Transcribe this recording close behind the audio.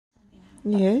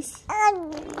Yes.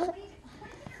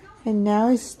 And now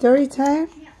it's story time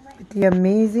with the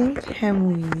amazing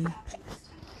hamweenie.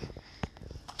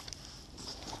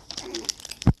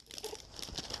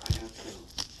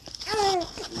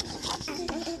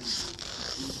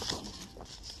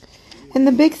 In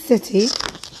the big city,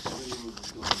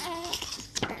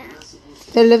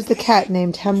 there lives a cat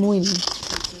named Hamweenie.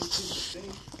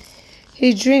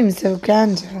 He dreams of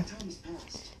grandeur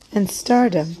and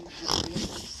stardom,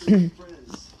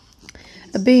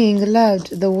 being allowed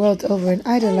the world over and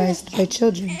idolized by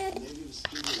children.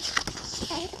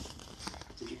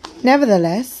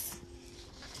 Nevertheless,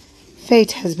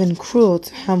 fate has been cruel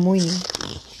to Hamweenie.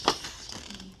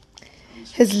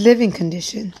 His living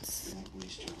conditions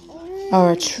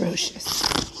are atrocious.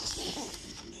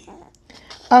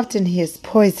 Often he is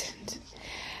poisoned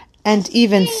and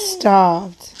even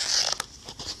starved.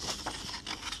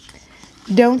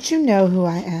 Don't you know who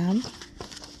I am?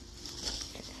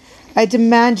 I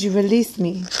demand you release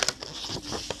me.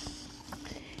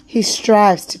 He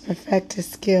strives to perfect his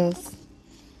skills,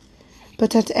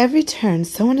 but at every turn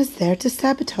someone is there to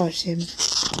sabotage him.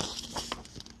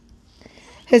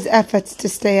 His efforts to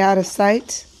stay out of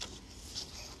sight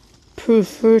prove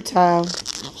futile.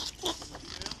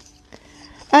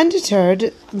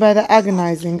 Undeterred by the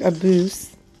agonizing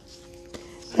abuse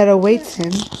that awaits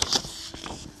him,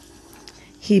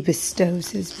 he bestows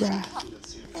his wrath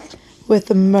with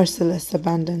a merciless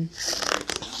abandon.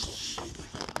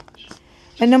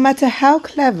 And no matter how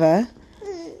clever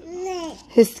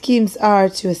his schemes are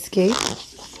to escape,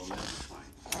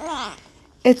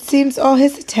 it seems all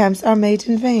his attempts are made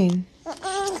in vain.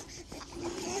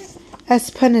 As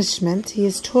punishment, he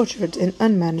is tortured in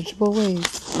unmanageable ways.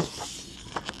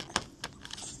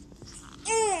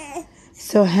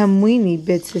 So Hamweenie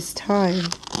bides his time,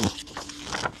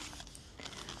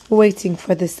 waiting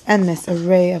for this endless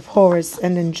array of horrors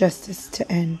and injustice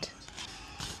to end.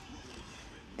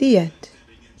 The end.